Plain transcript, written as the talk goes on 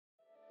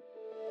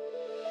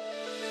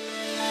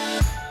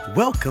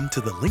Welcome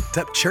to the Linked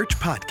Up Church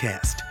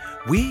podcast.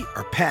 We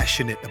are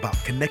passionate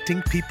about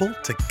connecting people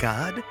to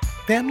God,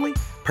 family,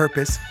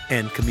 purpose,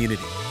 and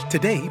community.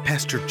 Today,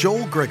 Pastor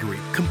Joel Gregory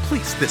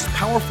completes this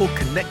powerful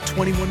Connect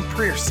 21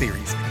 prayer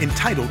series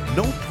entitled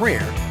No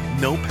Prayer,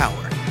 No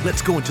Power.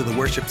 Let's go into the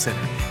worship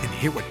center and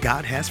hear what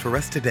God has for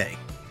us today.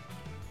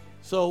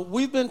 So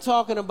we've been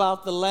talking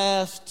about the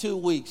last 2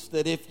 weeks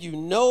that if you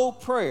know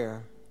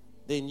prayer,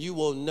 then you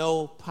will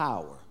know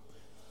power.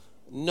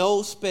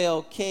 Know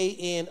spelled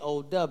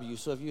K-N-O-W.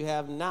 So if you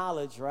have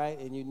knowledge, right,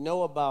 and you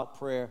know about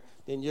prayer,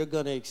 then you're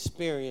going to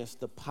experience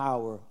the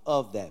power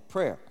of that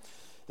prayer.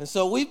 And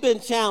so we've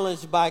been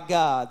challenged by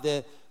God.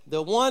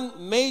 The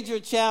one major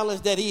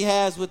challenge that he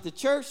has with the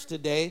church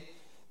today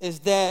is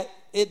that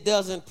it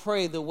doesn't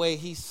pray the way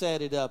he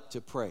set it up to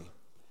pray.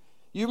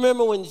 You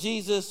remember when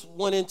Jesus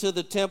went into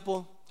the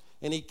temple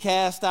and he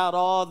cast out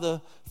all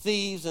the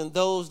thieves and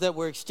those that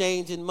were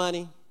exchanging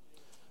money?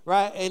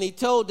 Right? And he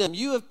told them,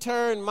 you have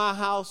turned my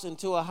house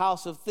into a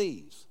house of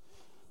thieves.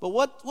 But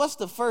what's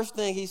the first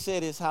thing he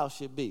said his house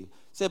should be? He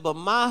said, but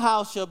my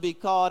house shall be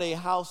called a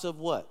house of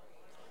what?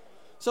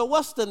 So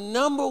what's the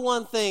number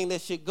one thing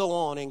that should go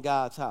on in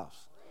God's house?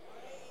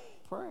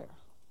 Prayer.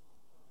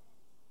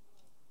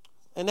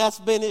 And that's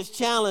been his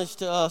challenge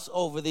to us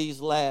over these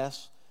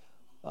last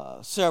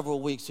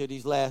several weeks here,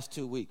 these last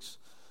 2 weeks.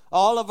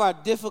 All of our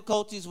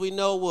difficulties we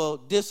know will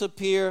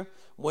disappear.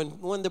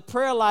 When the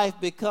prayer life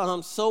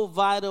becomes so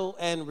vital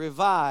and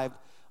revived,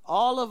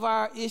 all of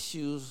our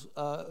issues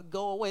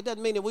go away. It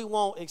doesn't mean that we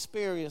won't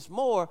experience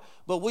more,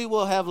 but we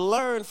will have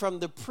learned from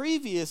the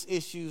previous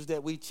issues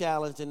that we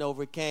challenged and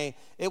overcame.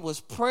 It was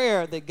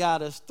prayer that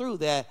got us through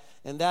that,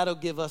 and that'll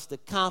give us the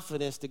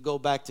confidence to go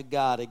back to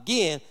God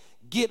again,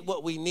 get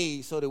what we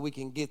need so that we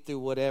can get through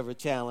whatever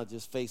challenge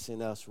is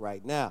facing us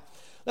right now.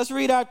 Let's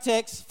read our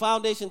text,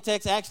 foundation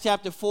text, Acts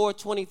chapter 4,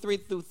 23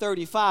 through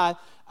 35,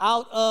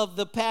 out of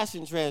the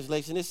Passion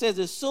Translation. It says,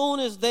 as soon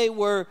as they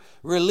were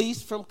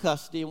released from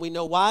custody, and we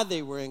know why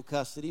they were in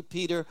custody,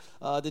 Peter,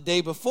 the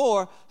day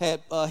before,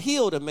 had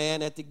healed a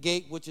man at the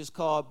gate, which is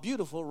called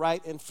Beautiful,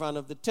 right in front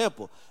of the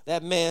temple.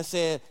 That man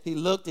said, he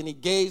looked and he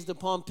gazed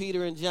upon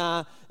Peter and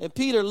John, and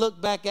Peter looked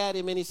back at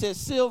him and he said,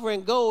 silver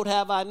and gold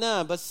have I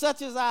none, but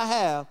such as I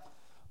have,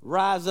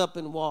 rise up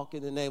and walk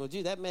in the name of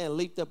Jesus. That man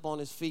leaped up on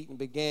his feet and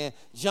began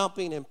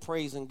jumping and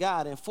praising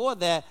God. And for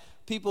that,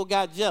 people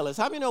got jealous.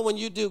 How many know when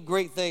you do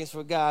great things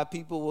for God,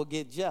 people will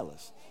get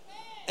jealous?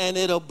 And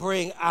it'll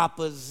bring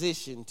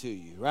opposition to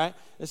you, right?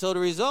 And so the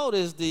result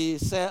is the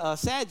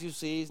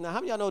Sadducees. Now,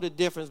 how many of y'all know the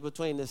difference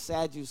between the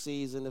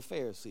Sadducees and the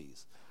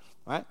Pharisees,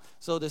 right?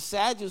 So the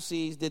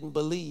Sadducees didn't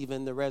believe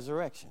in the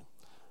resurrection.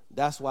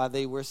 That's why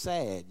they were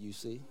sad, you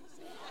see.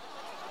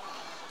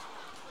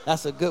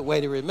 That's a good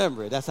way to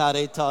remember it. That's how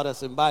they taught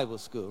us in Bible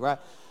school, right?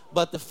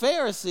 But the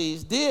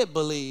Pharisees did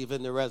believe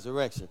in the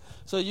resurrection.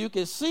 So you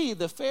can see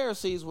the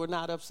Pharisees were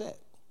not upset.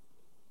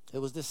 It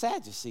was the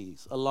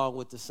Sadducees along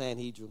with the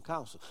Sanhedrin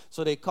Council.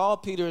 So they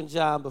called Peter and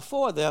John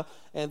before them,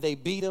 and they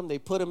beat them. They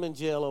put them in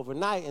jail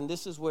overnight, and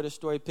this is where the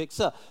story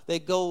picks up. They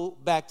go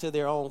back to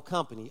their own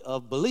company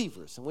of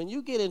believers. And when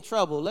you get in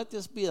trouble, let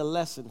this be a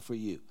lesson for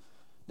you.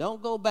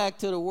 Don't go back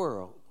to the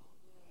world.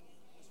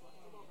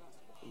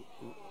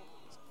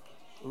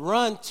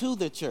 Run to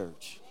the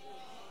church,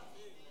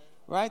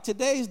 right?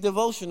 Today's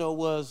devotional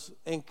was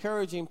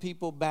encouraging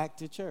people back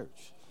to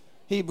church.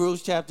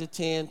 Hebrews chapter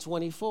 10,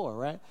 24,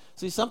 right?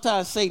 See,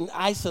 sometimes Satan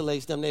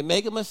isolates them. They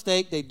make a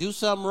mistake, they do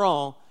something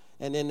wrong,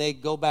 and then they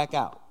go back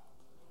out,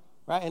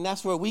 right? And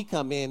that's where we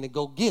come in to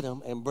go get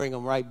them and bring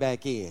them right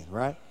back in,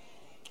 right?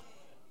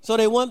 So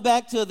they went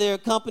back to their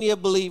company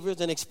of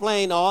believers and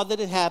explained all that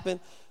had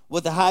happened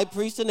with the high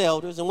priest and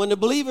elders. And when the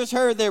believers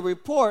heard their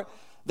report,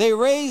 they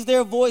raised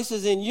their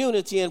voices in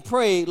unity and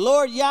prayed,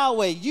 Lord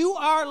Yahweh, you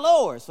are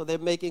Lord. So they're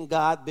making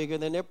God bigger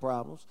than their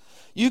problems.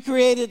 You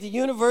created the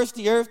universe,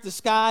 the earth, the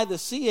sky, the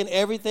sea, and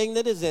everything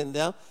that is in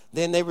them.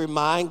 Then they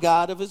remind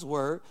God of his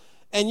word.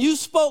 And you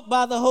spoke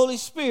by the Holy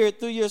Spirit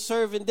through your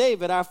servant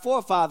David, our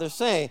forefather,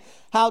 saying,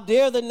 how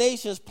dare the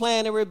nations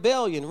plan a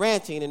rebellion,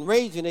 ranting and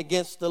raging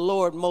against the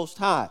Lord Most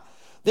High.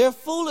 Their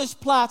foolish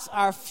plots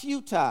are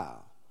futile.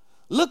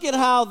 Look at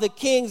how the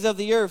kings of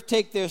the earth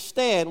take their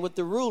stand with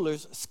the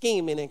rulers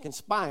scheming and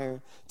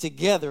conspiring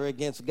together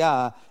against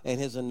God and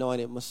his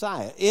anointed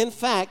Messiah. In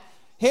fact,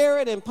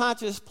 Herod and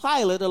Pontius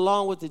Pilate,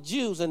 along with the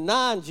Jews and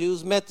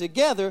non-Jews, met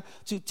together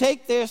to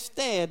take their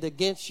stand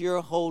against your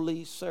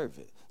holy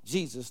servant,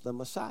 Jesus the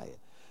Messiah.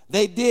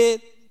 They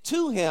did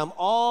to him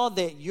all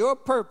that your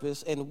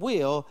purpose and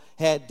will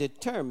had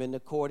determined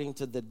according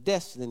to the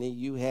destiny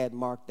you had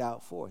marked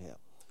out for him.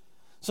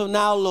 So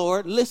now,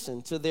 Lord,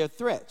 listen to their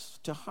threats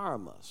to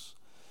harm us.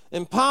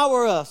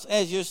 Empower us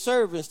as your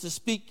servants to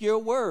speak your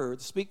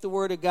word, speak the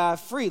word of God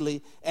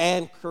freely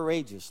and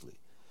courageously.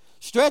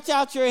 Stretch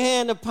out your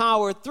hand of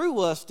power through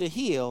us to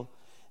heal,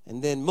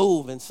 and then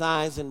move in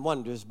signs and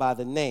wonders by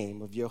the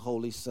name of your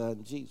holy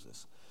son,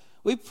 Jesus.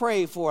 We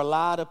prayed for a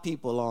lot of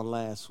people on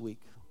last week,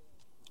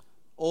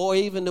 or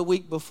even the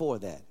week before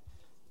that.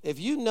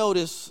 If you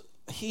notice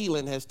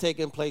healing has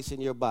taken place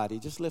in your body?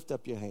 Just lift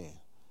up your hand.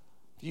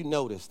 If you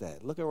notice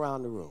that, look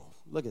around the room.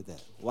 Look at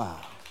that. Wow.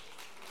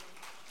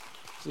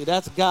 See,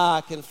 that's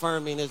God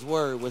confirming his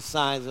word with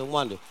signs and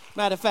wonders.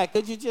 Matter of fact,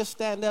 could you just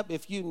stand up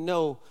if you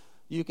know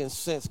you can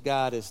sense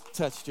God has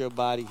touched your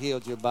body,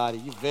 healed your body,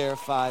 you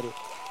verified it?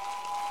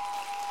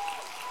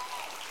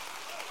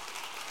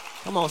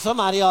 Come on,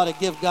 somebody ought to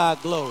give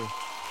God glory.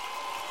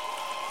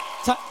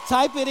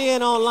 Type it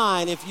in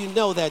online if you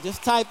know that.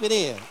 Just type it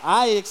in.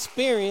 I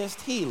experienced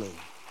healing.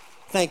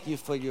 Thank you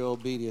for your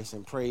obedience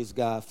and praise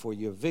God for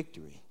your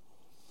victory.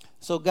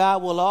 So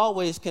God will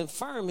always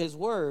confirm his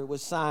word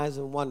with signs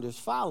and wonders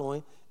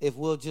following if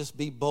we'll just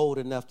be bold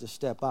enough to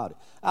step out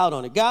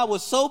on it. God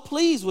was so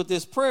pleased with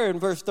this prayer in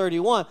verse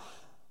 31.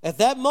 At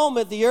that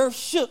moment, the earth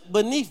shook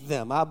beneath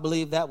them. I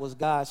believe that was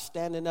God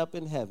standing up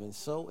in heaven,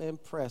 so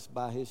impressed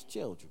by his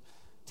children,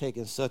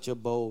 taking such a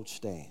bold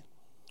stand.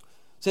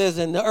 It says,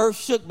 and the earth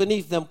shook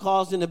beneath them,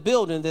 causing the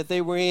building that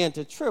they were in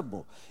to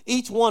tremble,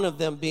 each one of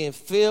them being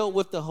filled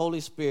with the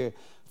Holy Spirit.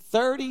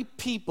 30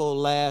 people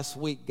last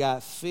week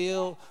got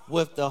filled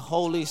with the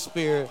Holy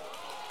Spirit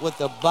with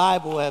the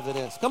Bible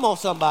evidence. Come on,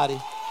 somebody,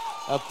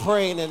 of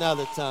praying in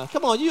other tongues.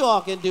 Come on, you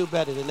all can do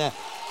better than that.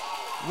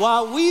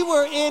 While we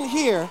were in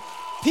here,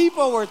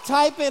 people were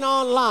typing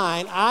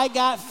online, I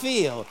got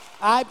filled.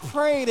 I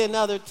prayed in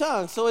other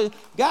tongues. So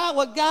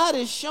what God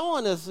is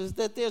showing us is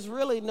that there's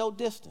really no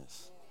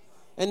distance.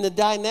 And the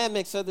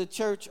dynamics of the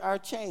church are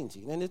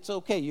changing, and it's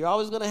okay. You're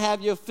always going to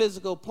have your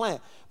physical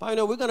plant. But you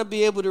know, we're going to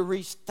be able to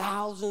reach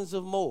thousands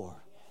of more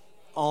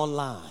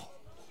online.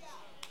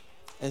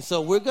 And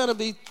so we're going to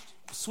be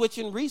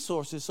switching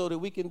resources so that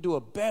we can do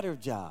a better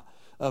job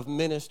of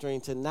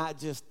ministering to not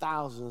just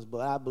thousands,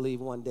 but I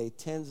believe one day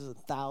tens of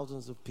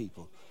thousands of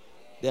people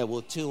that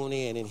will tune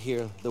in and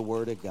hear the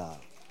word of God.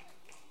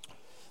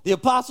 The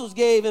apostles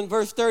gave in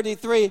verse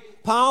 33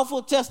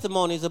 powerful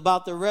testimonies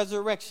about the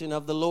resurrection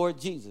of the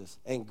Lord Jesus,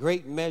 and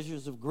great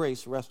measures of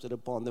grace rested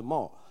upon them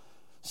all.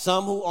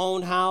 Some who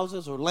owned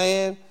houses or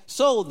land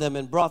sold them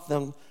and brought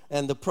them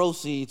and the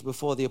proceeds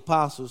before the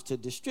apostles to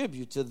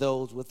distribute to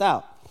those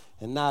without,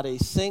 and not a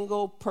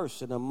single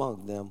person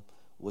among them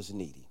was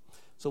needy.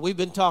 So we've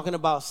been talking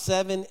about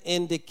 7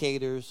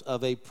 indicators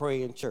of a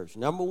praying church.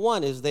 Number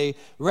 1 is they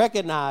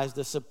recognize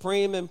the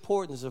supreme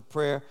importance of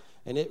prayer,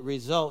 and it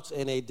results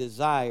in a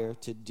desire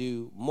to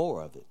do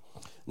more of it.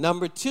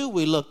 Number 2,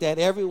 we looked at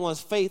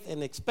everyone's faith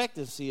and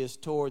expectancy is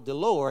toward the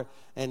Lord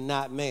and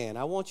not man.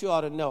 I want you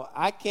all to know,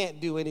 I can't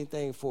do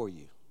anything for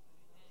you.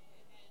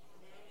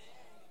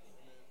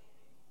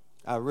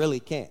 I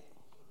really can't.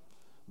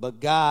 But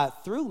God,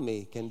 through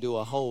me, can do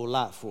a whole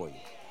lot for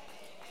you.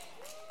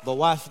 But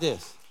watch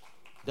this.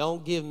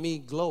 Don't give me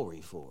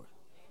glory for it.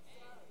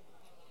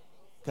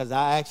 Because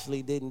I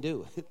actually didn't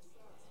do it.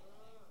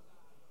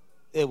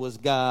 It was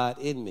God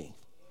in me.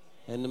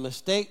 And the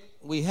mistake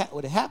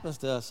what happens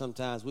to us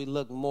sometimes, we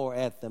look more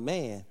at the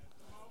man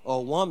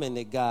or woman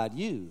that God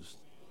used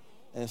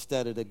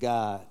instead of the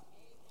God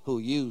who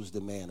used the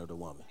man or the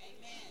woman.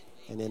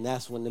 And then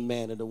that's when the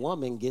man or the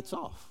woman gets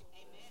off.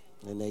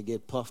 And they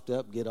get puffed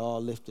up, get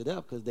all lifted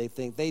up because they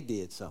think they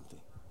did something.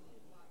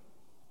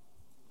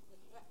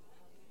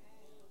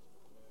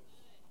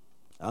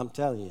 I'm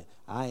telling you,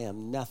 I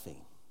am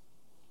nothing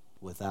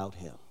without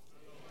him.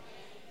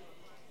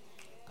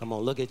 Come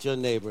on, look at your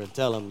neighbor and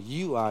tell him,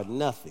 you are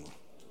nothing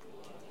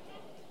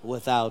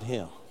without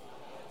him.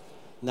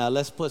 Now,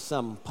 let's put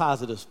some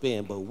positive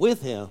spin, but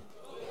with him,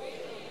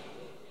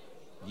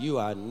 you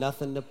are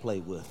nothing to play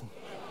with.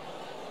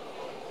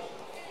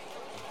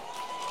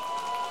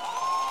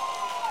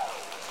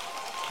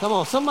 Come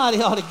on, somebody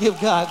ought to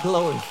give God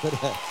glory for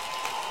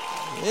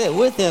that. Yeah,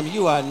 with him,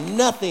 you are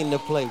nothing to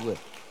play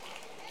with.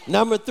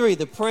 Number 3,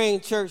 the praying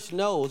church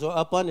knows, or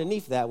up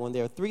underneath that one,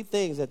 there are 3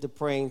 things that the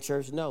praying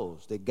church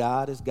knows. That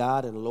God is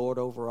God and Lord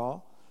over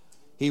all.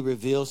 He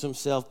reveals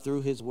himself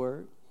through his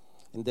word.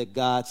 And that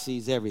God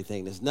sees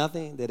everything. There's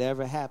nothing that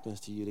ever happens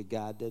to you that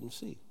God doesn't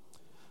see.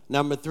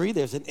 Number 3,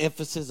 there's an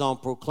emphasis on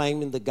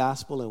proclaiming the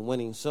gospel and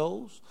winning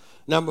souls.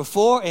 Number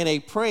 4, in a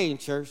praying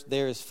church,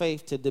 there is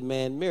faith to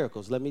demand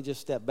miracles. Let me just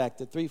step back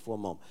to 3 for a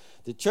moment.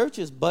 The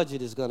church's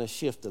budget is going to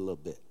shift a little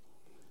bit.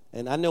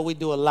 And I know we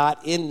do a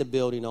lot in the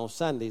building on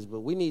Sundays,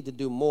 but we need to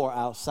do more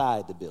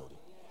outside the building.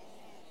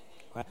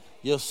 Right?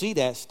 You'll see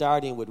that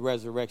starting with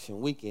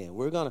Resurrection Weekend.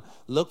 We're going to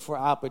look for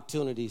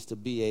opportunities to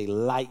be a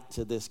light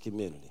to this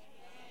community.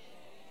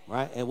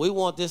 Right? And we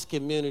want this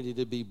community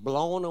to be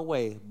blown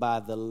away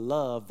by the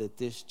love that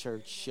this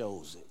church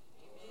shows it.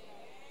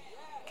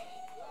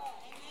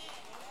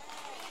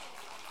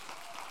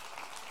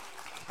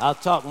 I'll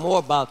talk more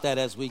about that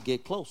as we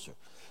get closer.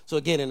 So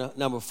again, in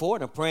number 4,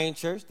 in a praying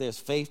church, there's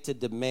faith to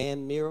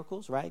demand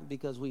miracles, right?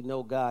 Because we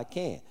know God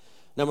can.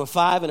 Number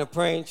 5, in a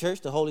praying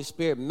church, the Holy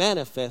Spirit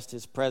manifests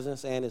his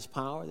presence and his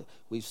power.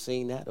 We've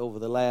seen that over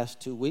the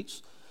last 2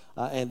 weeks.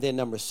 And then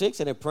number 6,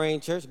 in a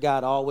praying church,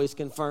 God always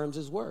confirms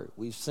his word.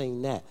 We've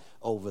seen that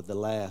over the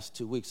last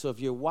 2 weeks. So if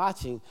you're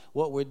watching,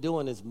 what we're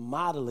doing is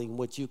modeling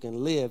what you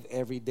can live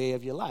every day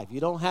of your life. You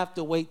don't have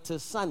to wait till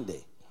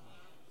Sunday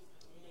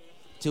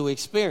to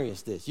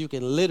experience this. You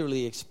can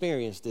literally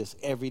experience this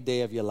every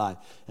day of your life.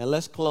 And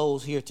let's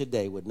close here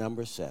today with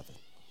number 7.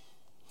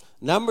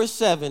 Number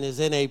 7 is,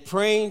 in a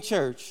praying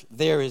church,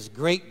 there is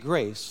great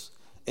grace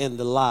in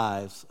the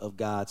lives of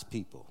God's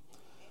people.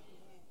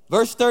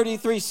 Verse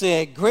 33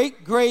 said,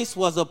 great grace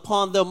was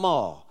upon them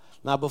all.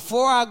 Now,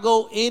 before I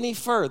go any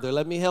further,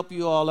 let me help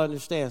you all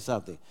understand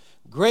something.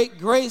 Great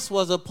grace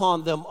was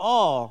upon them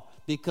all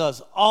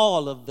because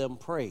all of them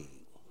prayed.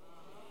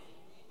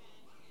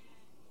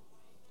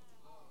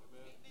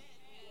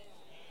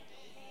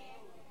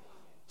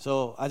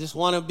 So I don't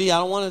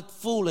want to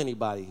fool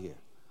anybody here.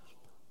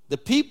 The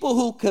people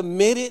who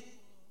committed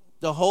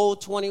the whole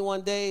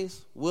 21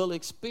 days will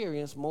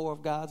experience more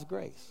of God's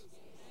grace.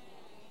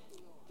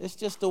 It's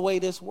just the way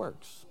this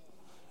works.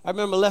 I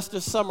remember Lester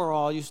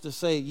Summerall used to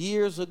say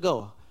years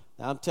ago,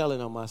 now I'm telling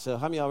on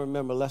myself, how many of y'all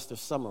remember Lester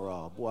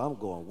Summerall? Boy, I'm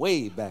going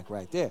way back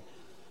right there.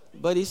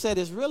 But he said,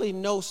 it's really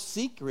no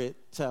secret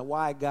to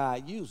why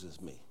God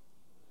uses me.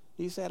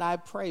 He said, I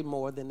pray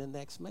more than the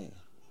next man.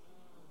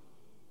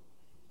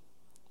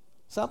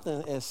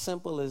 Something as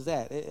simple as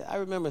that. I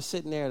remember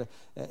sitting there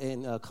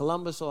in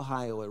Columbus,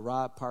 Ohio at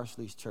Rod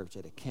Parsley's church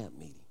at a camp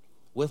meeting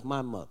with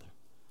my mother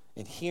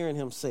and hearing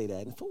him say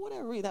that. And for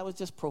whatever reason, that was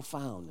just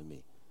profound to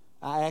me.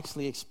 I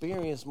actually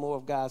experienced more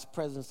of God's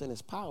presence and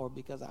his power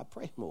because I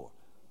pray more.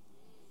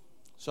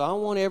 So I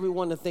don't want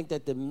everyone to think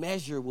that the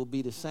measure will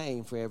be the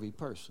same for every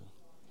person.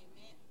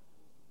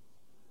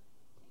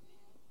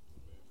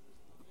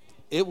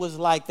 It was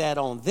like that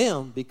on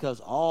them because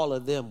all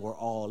of them were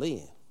all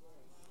in.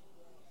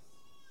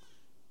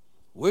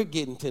 We're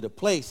getting to the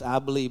place, I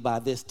believe, by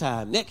this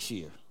time next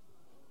year,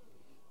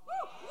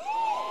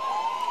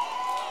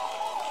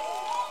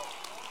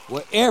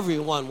 where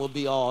everyone will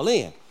be all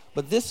in.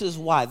 But this is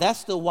why.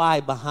 That's the why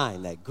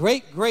behind that.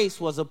 Great grace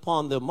was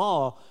upon them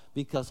all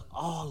because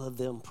all of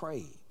them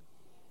prayed.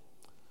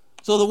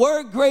 So the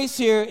word grace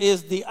here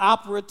is the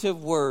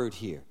operative word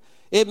here.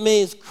 It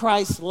means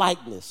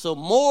Christ-likeness. So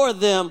more of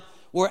them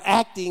were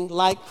acting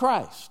like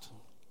Christ.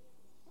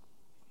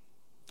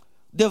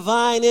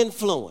 Divine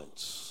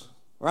influence,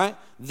 right?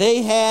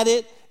 They had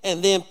it,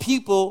 and then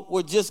people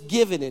were just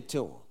giving it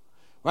to them,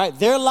 right?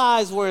 Their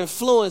lives were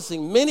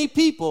influencing many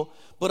people,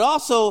 but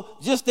also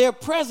just their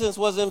presence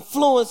was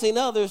influencing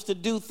others to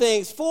do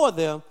things for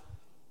them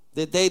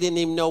that they didn't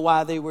even know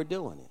why they were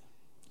doing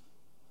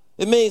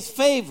it. It means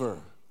favor,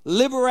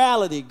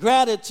 liberality,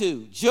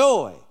 gratitude,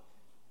 joy.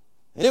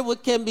 And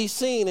it can be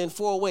seen in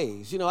 4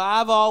 ways. You know,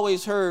 I've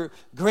always heard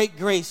great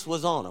grace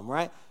was on them,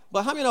 right?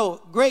 But how many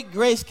know great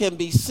grace can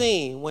be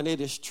seen when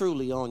it is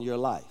truly on your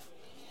life?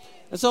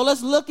 And so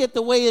let's look at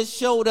the way it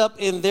showed up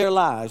in their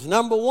lives.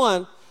 Number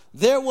 1,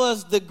 there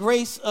was the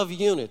grace of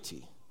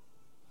unity.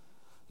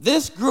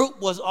 This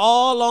group was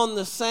all on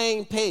the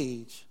same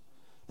page,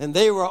 and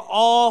they were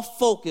all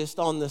focused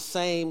on the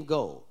same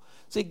goal.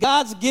 See,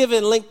 God's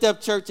given Linked Up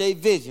Church a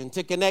vision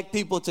to connect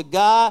people to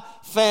God,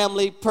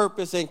 family,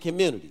 purpose, and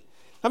community.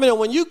 I mean,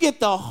 when you get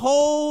the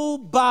whole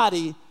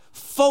body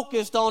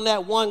focused on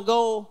that one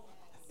goal,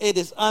 it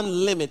is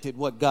unlimited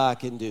what God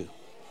can do.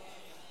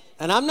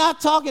 And I'm not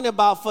talking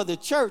about for the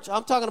church.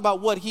 I'm talking about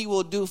what he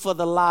will do for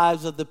the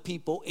lives of the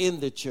people in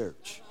the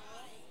church.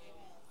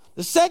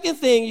 The second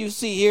thing you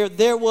see here,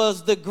 there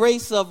was the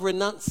grace of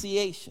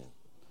renunciation.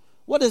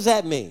 What does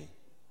that mean?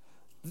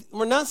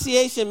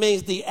 Renunciation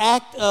means the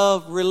act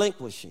of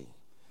relinquishing.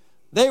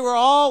 They were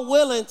all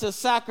willing to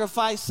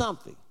sacrifice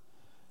something.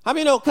 How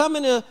many know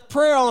coming to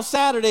prayer on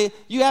Saturday,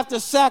 you have to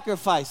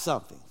sacrifice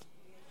something?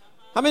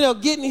 How many know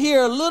getting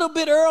here a little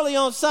bit early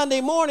on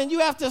Sunday morning, you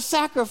have to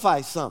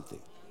sacrifice something?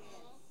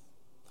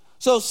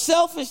 So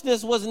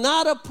selfishness was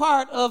not a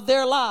part of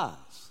their lives.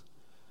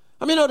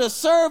 I mean, to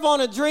serve on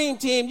a dream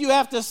team, you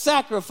have to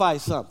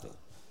sacrifice something.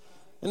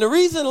 And the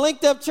reason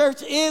Linked Up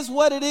Church is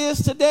what it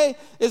is today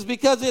is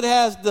because it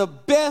has the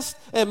best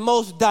and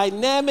most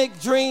dynamic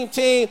dream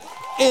team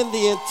in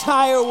the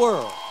entire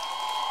world.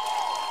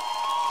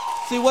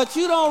 See, what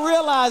you don't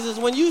realize is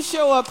when you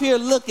show up here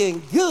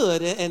looking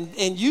good,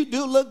 and you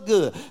do look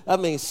good. I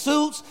mean,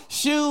 suits,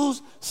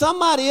 shoes,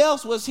 somebody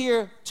else was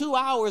here 2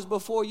 hours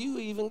before you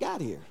even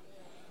got here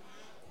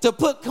to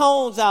put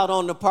cones out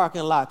on the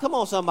parking lot. Come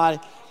on, somebody,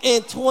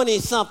 in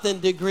 20-something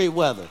degree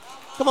weather.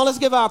 Come on, let's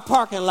give our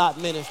parking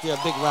lot ministry a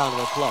big round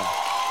of applause.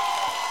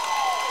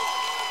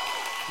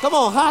 Come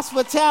on,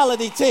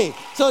 hospitality team,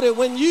 so that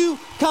when you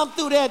come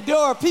through that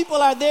door, people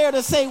are there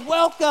to say,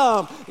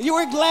 welcome.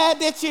 We're glad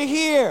that you're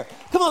here.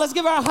 Come on, let's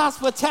give our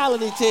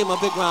hospitality team a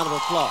big round of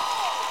applause.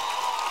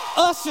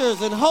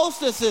 Ushers and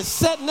hostesses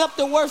setting up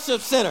the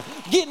worship center,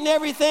 getting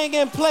everything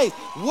in place.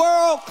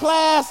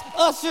 World-class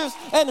ushers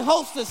and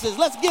hostesses.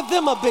 Let's give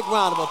them a big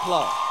round of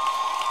applause.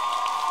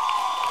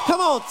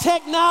 Come on,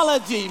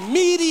 technology,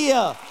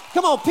 media.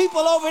 Come on, people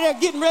over there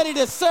getting ready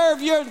to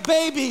serve your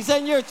babies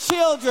and your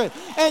children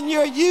and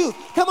your youth.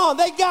 Come on,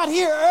 they got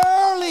here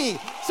early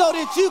so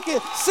that you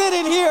can sit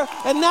in here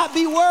and not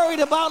be worried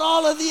about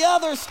all of the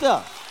other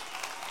stuff.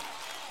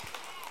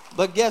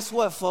 But guess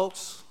what,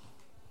 folks?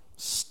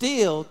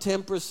 Still,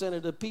 10%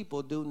 of the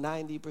people do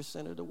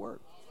 90% of the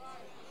work.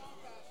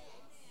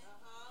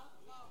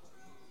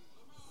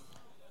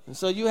 And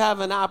so you have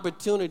an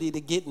opportunity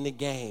to get in the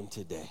game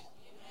today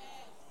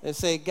and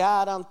say,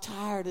 God, I'm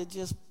tired of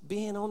just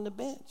being on the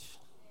bench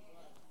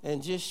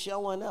and just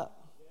showing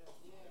up.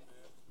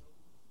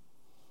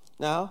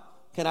 Now,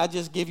 can I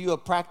just give you a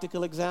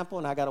practical example?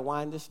 And I got to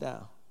wind this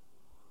down.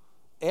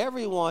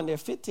 Everyone, there are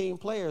 15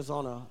 players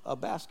on a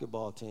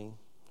basketball team,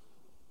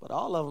 but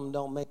all of them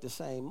don't make the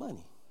same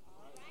money.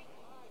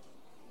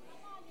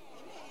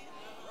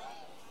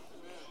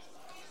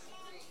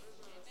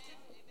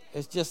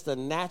 It's just a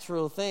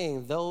natural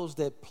thing. Those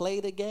that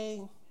play the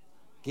game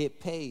get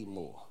paid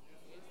more.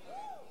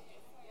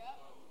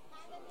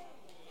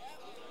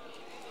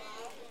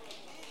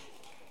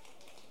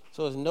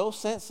 So there's no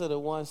sense of the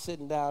one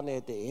sitting down there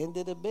at the end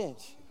of the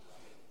bench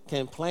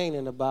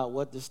complaining about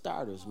what the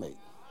starters make.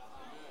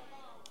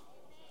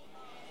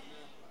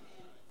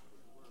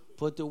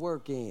 Put the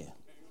work in.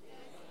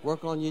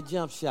 Work on your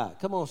jump shot.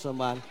 Come on,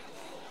 somebody.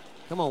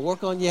 Come on,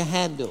 work on your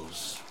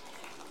handles.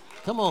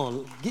 Come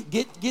on,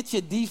 get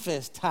your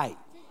defense tight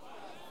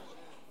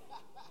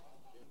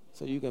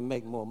so you can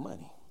make more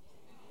money.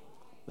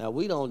 Now,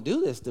 we don't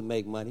do this to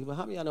make money, but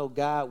how many of y'all know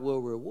God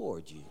will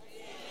reward you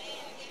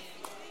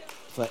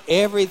for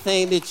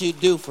everything that you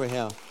do for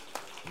him?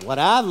 What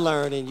I've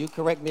learned, and you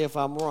correct me if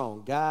I'm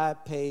wrong,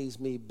 God pays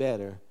me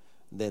better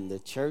than the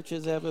church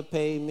has ever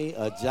paid me,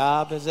 a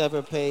job has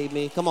ever paid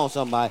me. Come on,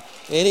 somebody.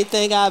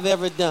 Anything I've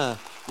ever done,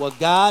 what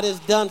God has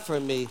done for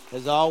me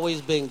has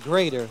always been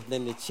greater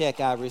than the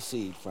check I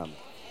received from it.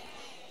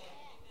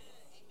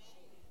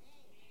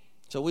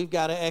 So we've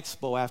got an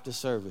expo after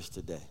service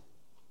today.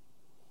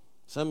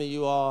 Some of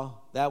you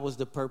all, that was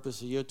the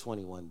purpose of your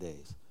 21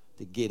 days,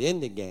 to get in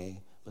the game.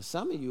 But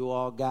some of you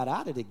all got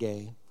out of the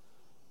game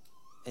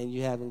and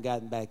you haven't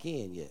gotten back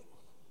in yet.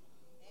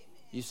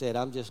 You said,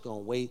 I'm just going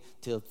to wait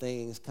till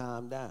things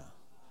calm down.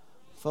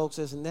 Folks,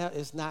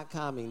 it's not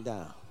calming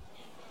down.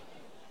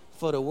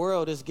 For the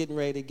world, it's getting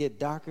ready to get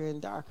darker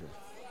and darker.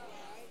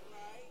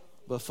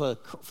 But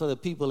for the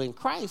people in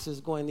Christ, it's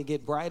going to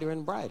get brighter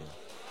and brighter.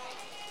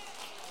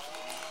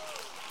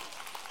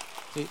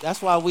 See,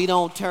 that's why we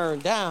don't turn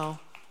down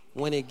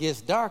when it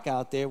gets dark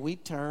out there. We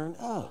turn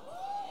up.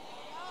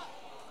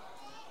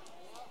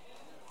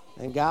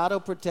 And God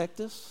will protect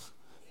us.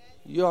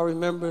 You all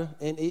remember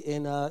in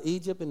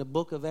Egypt, in the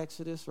book of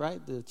Exodus,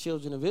 right? The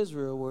children of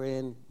Israel were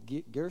in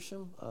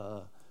Goshen.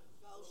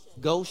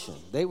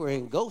 They were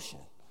in Goshen.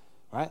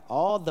 Right?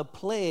 All the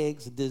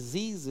plagues,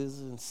 diseases,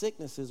 and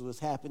sicknesses was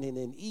happening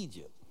in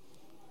Egypt.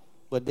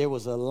 But there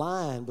was a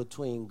line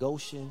between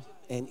Goshen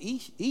and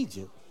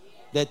Egypt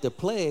that the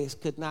plagues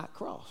could not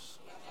cross.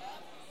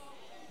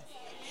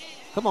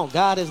 Come on,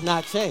 God has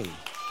not changed.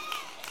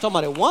 Talking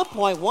about at one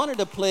point, one of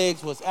the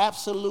plagues was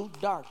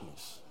absolute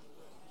darkness.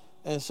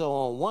 And so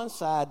on one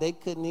side, they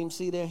couldn't even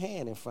see their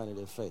hand in front of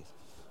their face.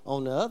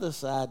 On the other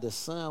side, the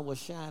sun was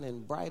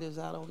shining bright as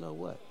I don't know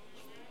what.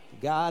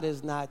 God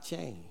has not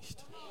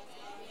changed.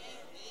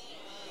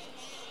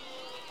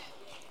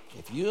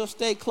 If you'll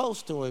stay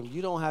close to him,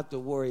 you don't have to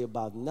worry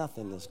about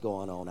nothing that's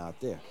going on out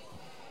there.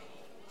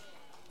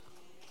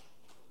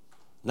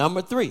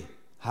 Number 3,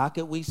 how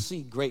could we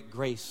see great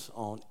grace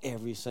on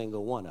every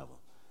single one of them?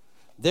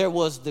 There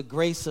was the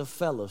grace of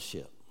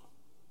fellowship.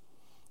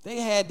 They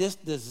had this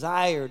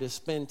desire to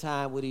spend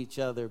time with each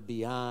other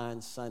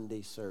beyond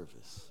Sunday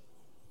service.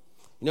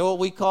 You know what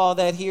we call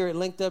that here at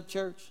Linked Up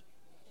Church?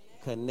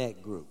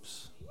 Connect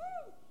groups.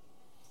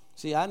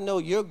 See, I know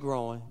you're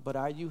growing, but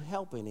are you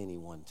helping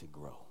anyone to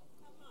grow?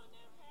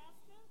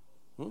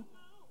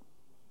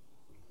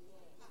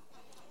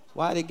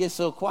 Why did it get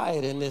so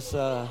quiet in this?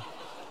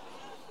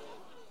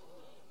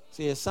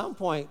 See, at some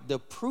point, the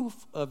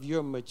proof of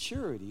your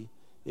maturity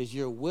is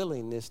your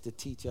willingness to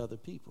teach other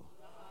people.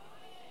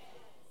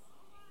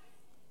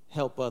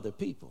 Help other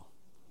people.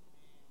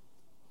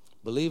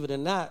 Believe it or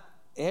not,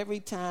 every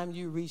time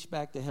you reach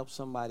back to help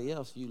somebody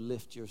else, you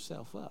lift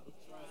yourself up.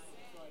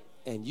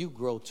 And you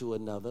grow to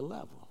another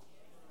level.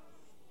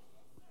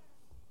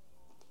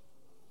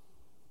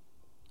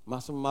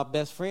 Some of my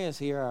best friends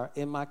here are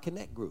in my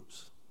Connect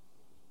groups.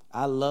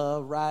 I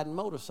love riding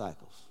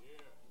motorcycles.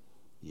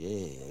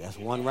 Yeah, that's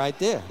one right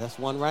there. That's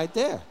one right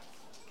there.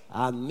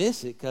 I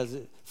miss it because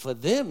for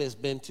them it's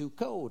been too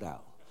cold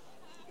out.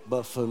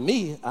 But for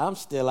me, I'm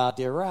still out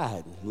there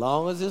riding.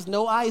 Long as there's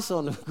no ice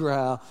on the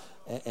ground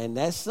and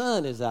that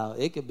sun is out,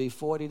 it could be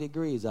 40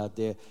 degrees out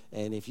there.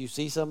 And if you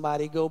see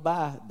somebody go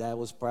by, that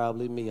was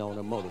probably me on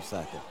a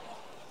motorcycle.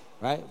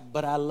 Right?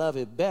 But I love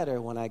it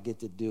better when I get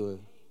to do it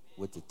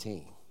with the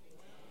team.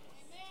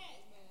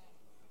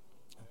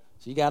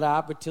 So you got an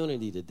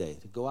opportunity today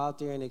to go out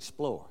there and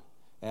explore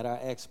at our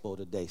expo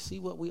today. See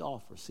what we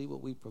offer. See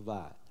what we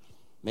provide.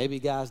 Maybe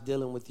God's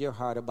dealing with your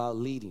heart about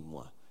leading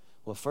one.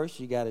 Well, first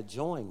you got to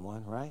join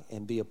one, right,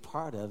 and be a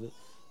part of it,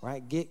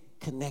 right? Get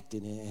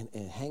connected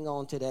and hang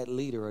on to that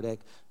leader or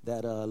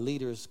that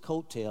leader's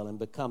coattail and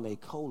become a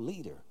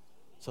co-leader.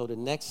 So the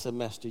next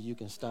semester you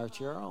can start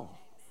your own.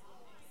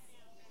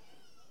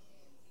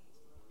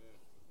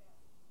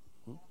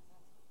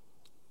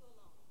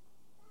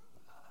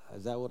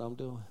 Is that what I'm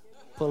doing?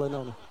 Pulling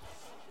on them.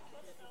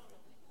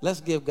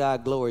 Let's give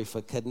God glory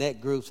for connect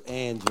groups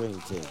and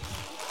dream teams.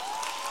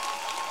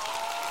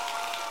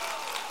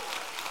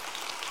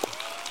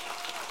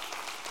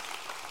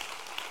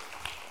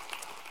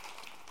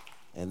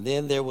 And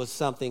then there was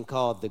something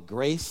called the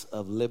grace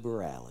of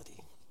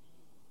liberality.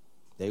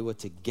 They were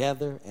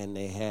together and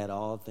they had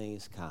all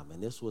things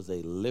common. This was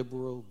a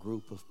liberal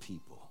group of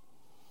people.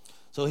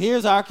 So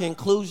here's our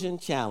conclusion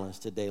challenge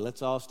today.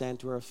 Let's all stand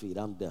to our feet.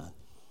 I'm done.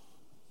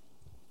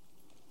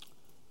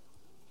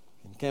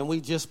 And can we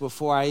just,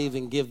 before I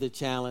even give the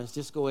challenge,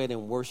 just go ahead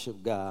and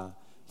worship God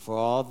for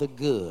all the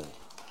good.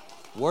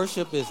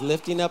 Worship is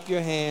lifting up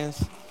your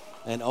hands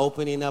and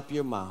opening up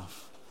your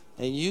mouth.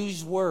 And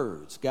use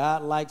words.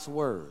 God likes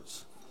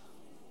words.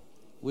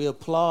 We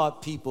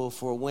applaud people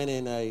for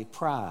winning a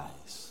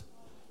prize.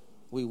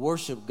 We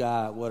worship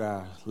God with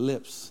our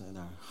lips and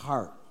our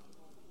heart.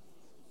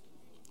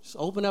 Just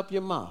open up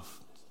your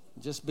mouth.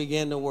 Just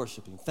begin to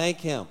worship Him. Thank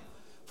Him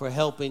for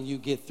helping you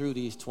get through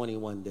these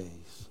 21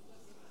 days.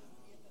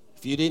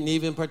 If you didn't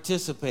even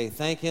participate,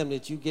 thank Him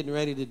that you're getting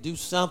ready to do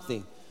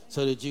something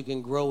so that you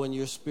can grow in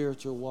your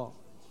spiritual walk.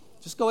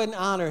 Just go ahead and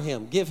honor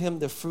Him. Give Him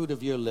the fruit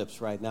of your lips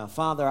right now.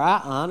 Father,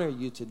 I honor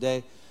you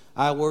today.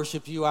 I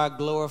worship you. I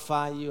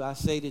glorify you. I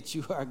say that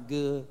you are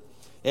good.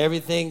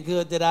 Everything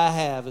good that I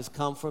have has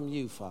come from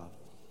you, Father.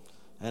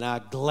 And I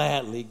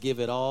gladly give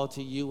it all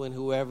to you and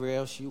whoever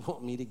else you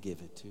want me to give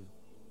it to.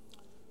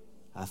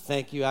 I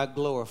thank you. I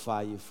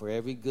glorify you for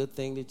every good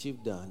thing that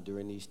you've done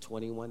during these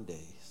 21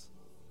 days.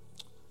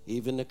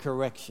 Even the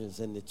corrections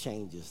and the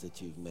changes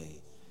that you've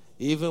made.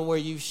 Even where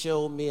you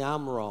showed me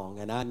I'm wrong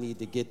and I need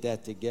to get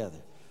that together.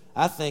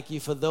 I thank you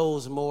for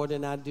those more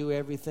than I do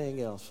everything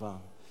else,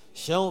 Father.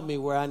 Show me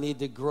where I need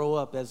to grow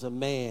up as a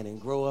man and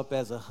grow up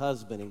as a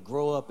husband and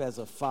grow up as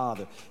a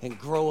father and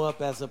grow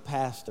up as a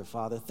pastor,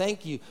 Father.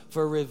 Thank you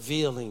for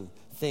revealing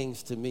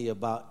things to me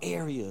about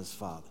areas,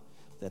 Father,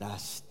 that I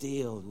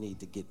still need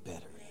to get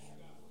better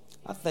in.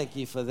 I thank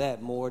you for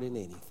that more than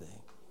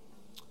anything.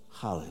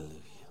 Hallelujah.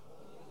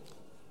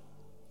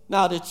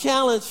 Now, the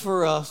challenge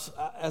for us,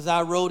 as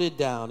I wrote it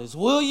down, is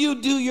will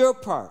you do your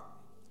part?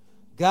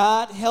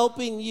 God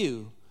helping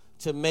you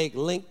to make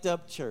Linked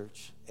Up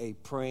Church a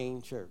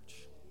praying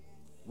church.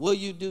 Will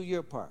you do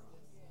your part?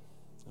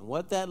 And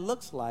what that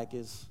looks like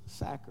is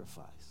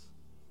sacrifice.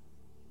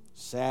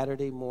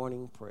 Saturday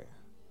morning prayer.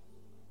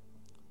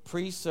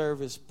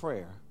 Pre-service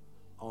prayer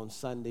on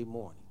Sunday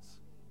mornings.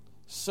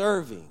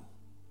 Serving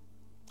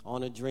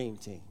on a dream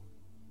team.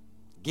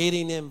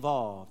 Getting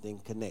involved in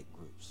connect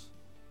groups.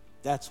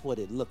 That's what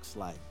it looks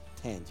like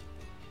tangibly.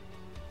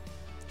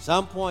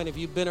 Some point, if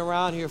you've been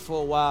around here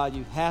for a while,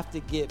 you have to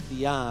get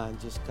beyond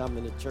just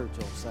coming to church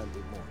on Sunday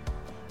morning.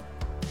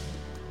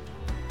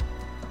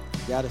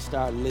 You got to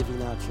start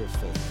living out your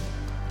faith.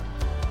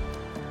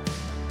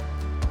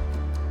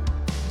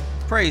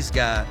 Praise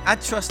God. I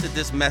trust that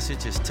this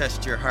message has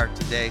touched your heart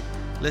today.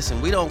 Listen,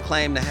 we don't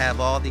claim to have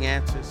all the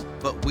answers,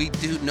 but we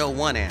do know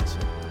one answer,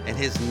 and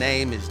His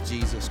name is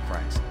Jesus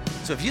Christ.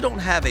 So if you don't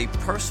have a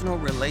personal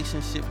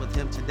relationship with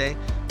Him today,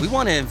 we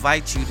want to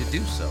invite you to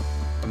do so.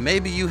 Or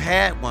maybe you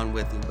had one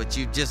with Him, but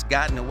you've just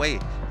gotten away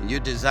and you're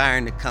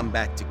desiring to come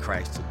back to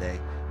Christ today.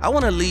 I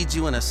want to lead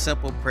you in a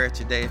simple prayer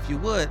today. If you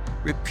would,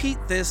 repeat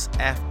this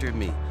after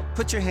me.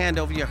 Put your hand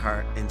over your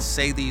heart and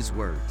say these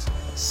words.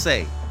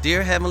 Say,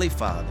 Dear Heavenly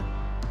Father,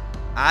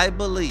 I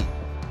believe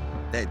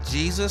that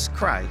Jesus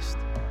Christ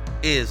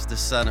is the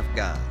Son of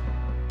God.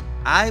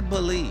 I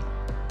believe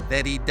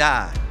that He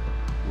died,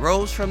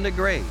 rose from the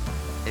grave,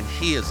 and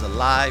He is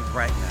alive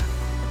right now.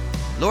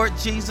 Lord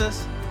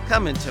Jesus,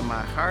 come into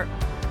my heart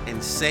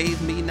and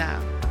save me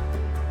now.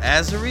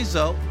 As a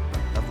result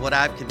of what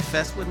I've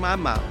confessed with my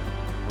mouth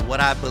and what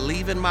I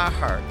believe in my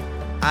heart,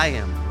 I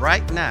am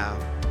right now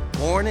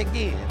born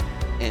again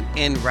and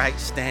in right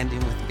standing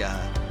with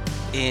God.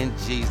 In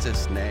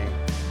Jesus' name.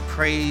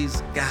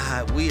 Praise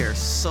God. We are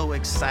so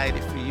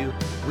excited for you.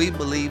 We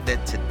believe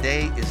that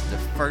today is the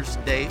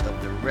first day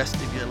of the rest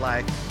of your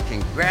life.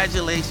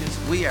 Congratulations.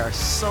 We are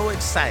so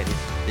excited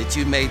that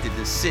you made the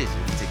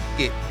decision to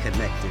get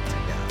connected to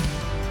God.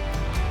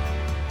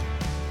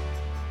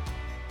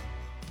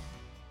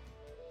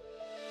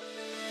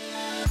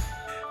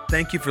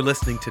 Thank you for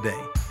listening today.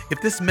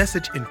 If this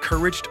message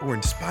encouraged or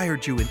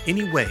inspired you in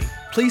any way,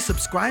 please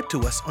subscribe to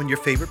us on your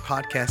favorite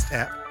podcast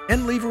app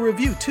and leave a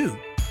review too.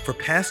 For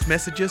past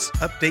messages,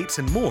 updates,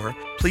 and more,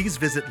 please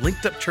visit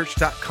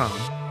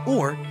linkedupchurch.com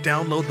or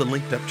download the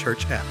Linked Up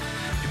Church app.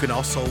 You can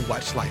also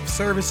watch live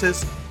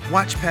services,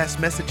 watch past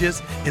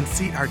messages, and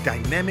see our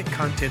dynamic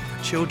content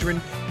for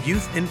children,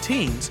 youth, and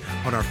teens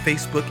on our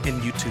Facebook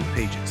and YouTube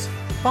pages.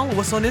 Follow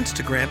us on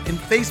Instagram and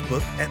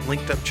Facebook at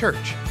Linked Up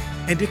Church.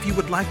 And if you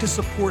would like to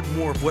support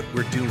more of what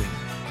we're doing,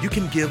 you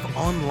can give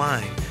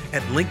online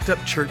at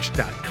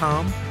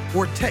linkedupchurch.com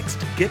or text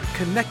Get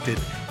Connected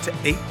to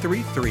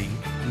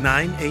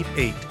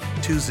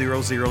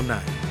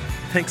 833-988-2009.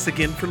 Thanks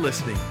again for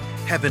listening.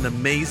 Have an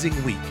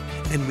amazing week,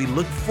 and we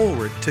look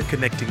forward to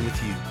connecting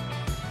with you.